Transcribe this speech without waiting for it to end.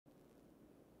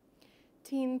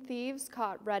Teen thieves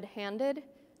caught red-handed.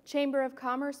 Chamber of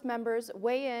Commerce members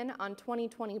weigh in on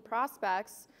 2020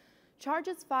 prospects.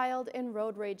 Charges filed in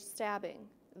road rage stabbing.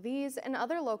 These and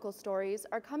other local stories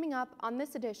are coming up on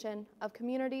this edition of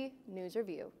Community News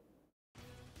Review.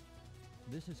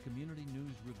 This is Community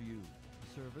News Review,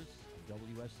 a service of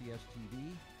WSCS TV,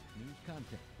 news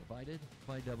content provided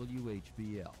by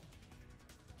WHBL.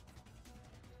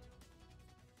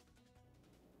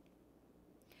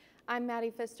 I'm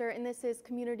Maddie Pfister, and this is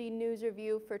Community News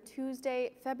Review for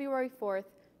Tuesday, February 4th,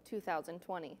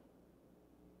 2020.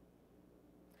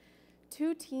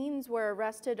 Two teens were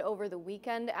arrested over the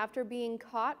weekend after being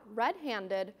caught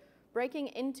red-handed breaking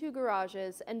into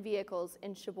garages and vehicles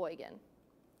in Sheboygan.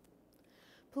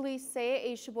 Police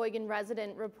say a Sheboygan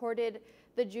resident reported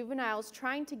the juveniles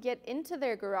trying to get into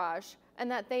their garage and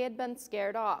that they had been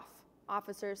scared off.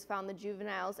 Officers found the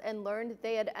juveniles and learned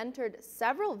they had entered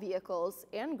several vehicles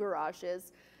and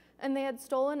garages, and they had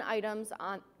stolen items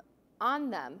on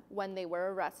them when they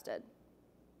were arrested.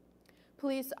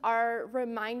 Police are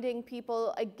reminding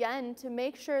people again to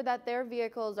make sure that their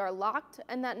vehicles are locked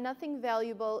and that nothing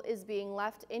valuable is being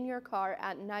left in your car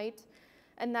at night,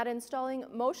 and that installing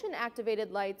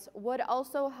motion-activated lights would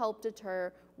also help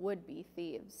deter would-be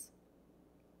thieves.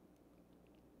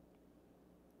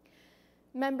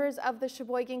 Members of the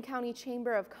Sheboygan County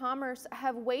Chamber of Commerce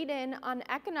have weighed in on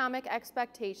economic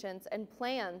expectations and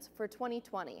plans for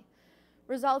 2020.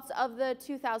 Results of the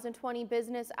 2020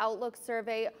 Business Outlook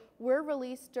Survey were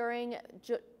released during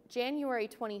January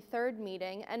 23rd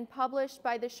meeting and published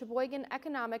by the Sheboygan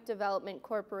Economic Development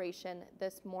Corporation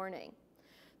this morning.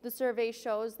 The survey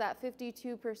shows that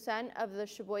 52% of the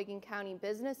Sheboygan County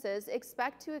businesses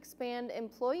expect to expand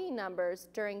employee numbers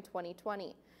during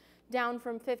 2020. Down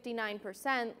from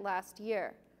 59% last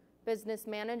year. Business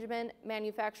management,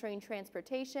 manufacturing,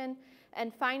 transportation,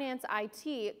 and finance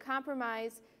IT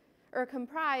comprise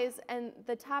and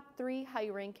the top three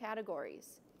hiring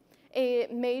categories. A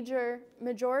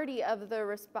majority of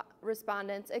the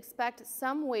respondents expect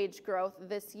some wage growth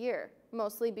this year,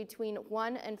 mostly between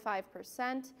 1% and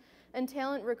 5%, and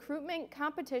talent recruitment,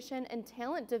 competition, and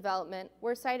talent development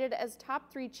were cited as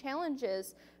top three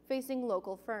challenges facing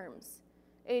local firms.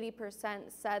 80%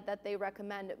 said that they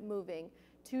recommend moving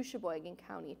to Sheboygan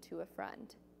County to a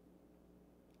friend.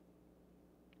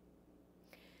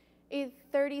 A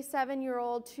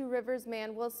 37-year-old Two Rivers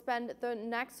man will spend the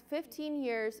next 15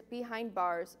 years behind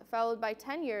bars, followed by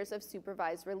 10 years of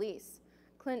supervised release.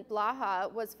 Clint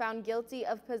Blaha was found guilty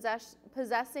of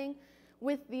possessing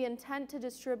with the intent to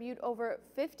distribute over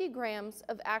 50 grams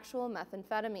of actual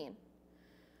methamphetamine.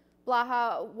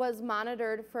 Blaha was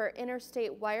monitored for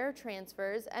interstate wire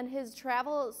transfers and his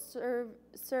travel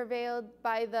surveilled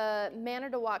by the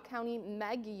Manitowoc County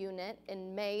MEG unit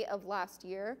in May of last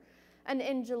year. And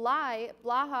in July,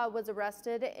 Blaha was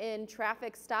arrested in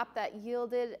traffic stop that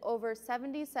yielded over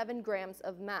 77 grams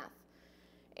of meth.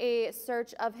 A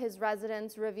search of his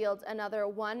residence revealed another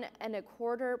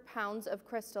 1¼ pounds of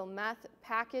crystal meth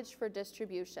packaged for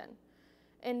distribution.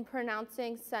 In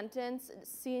pronouncing sentence,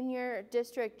 Senior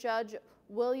District Judge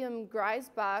William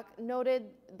Greisbach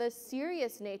noted the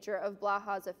serious nature of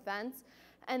Blaha's offense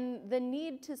and the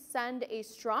need to send a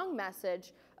strong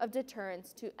message of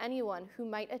deterrence to anyone who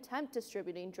might attempt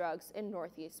distributing drugs in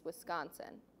Northeast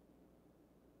Wisconsin.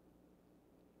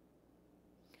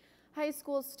 High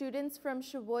school students from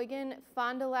Sheboygan,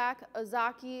 Fond du Lac,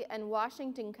 Ozaukee, and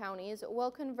Washington counties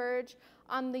will converge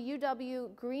on the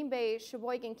UW Green Bay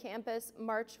Sheboygan campus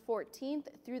March 14th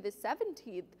through the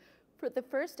 17th for the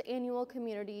first annual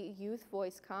Community Youth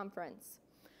Voice Conference.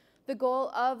 The goal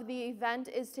of the event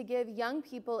is to give young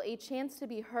people a chance to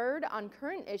be heard on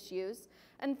current issues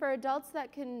and for adults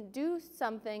that can do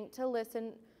something to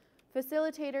listen.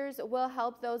 Facilitators will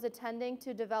help those attending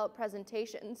to develop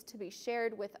presentations to be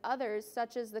shared with others,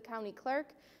 such as the county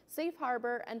clerk, Safe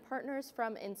Harbor, and partners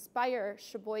from Inspire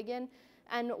Sheboygan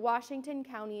and Washington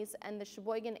counties and the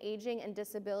Sheboygan Aging and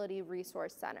Disability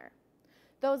Resource Center.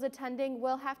 Those attending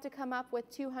will have to come up with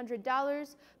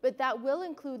 $200, but that will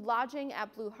include lodging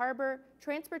at Blue Harbor,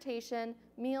 transportation,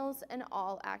 meals, and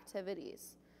all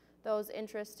activities. Those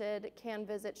interested can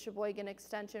visit Sheboygan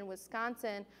Extension,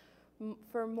 Wisconsin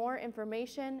for more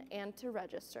information and to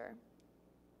register.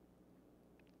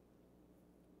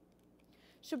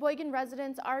 Sheboygan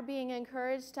residents are being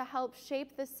encouraged to help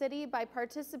shape the city by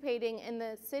participating in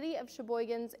the City of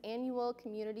Sheboygan's annual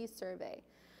community survey.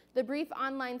 The brief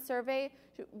online survey,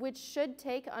 which should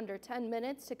take under 10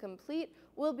 minutes to complete,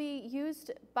 will be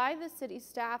used by the city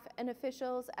staff and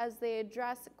officials as they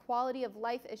address quality of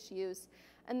life issues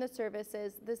and the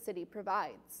services the city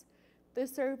provides. The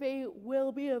survey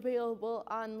will be available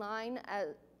online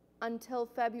until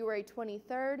February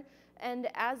 23rd, and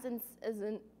as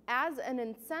an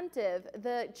incentive,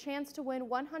 the chance to win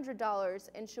 $100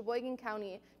 in Sheboygan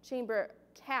County Chamber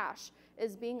cash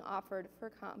is being offered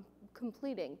for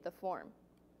completing the form.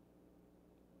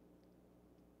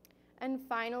 And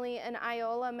finally, an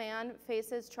Iola man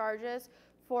faces charges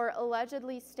for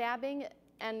allegedly stabbing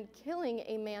and killing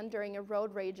a man during a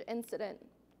road rage incident.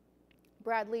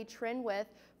 Bradley Trinwith,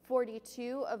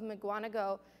 42, of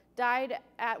McGuanago, died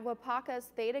at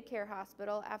Wapaka's Theta Care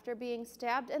Hospital after being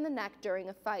stabbed in the neck during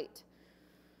a fight.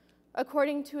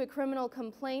 According to a criminal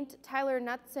complaint, Tyler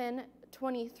Knutson,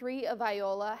 23, of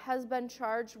Iola, has been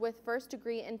charged with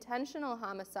first-degree intentional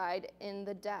homicide in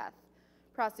the death.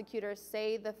 Prosecutors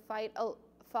say the fight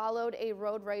followed a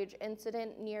road rage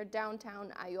incident near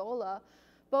downtown Iola.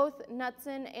 Both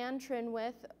Knutson and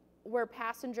Trinwith were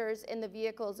passengers in the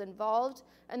vehicles involved,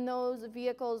 and those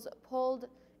vehicles pulled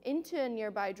into a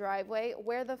nearby driveway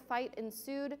where the fight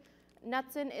ensued.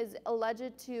 Knutson is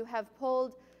alleged to have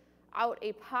pulled out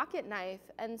a pocket knife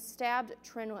and stabbed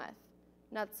Trinwith.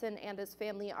 Knutson and his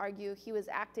family argue he was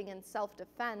acting in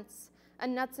self-defense,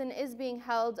 and Knutson is being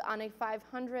held on a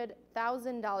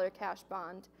 $500,000 cash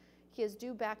bond. He is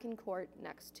due back in court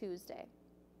next Tuesday.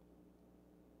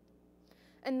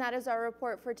 And that is our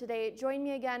report for today. Join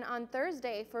me again on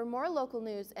Thursday for more local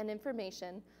news and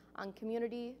information on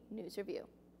Community News Review.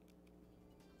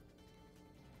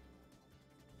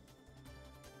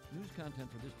 News content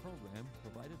for this program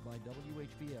provided by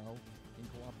WHBL in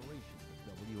cooperation with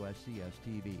WSCS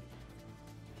TV.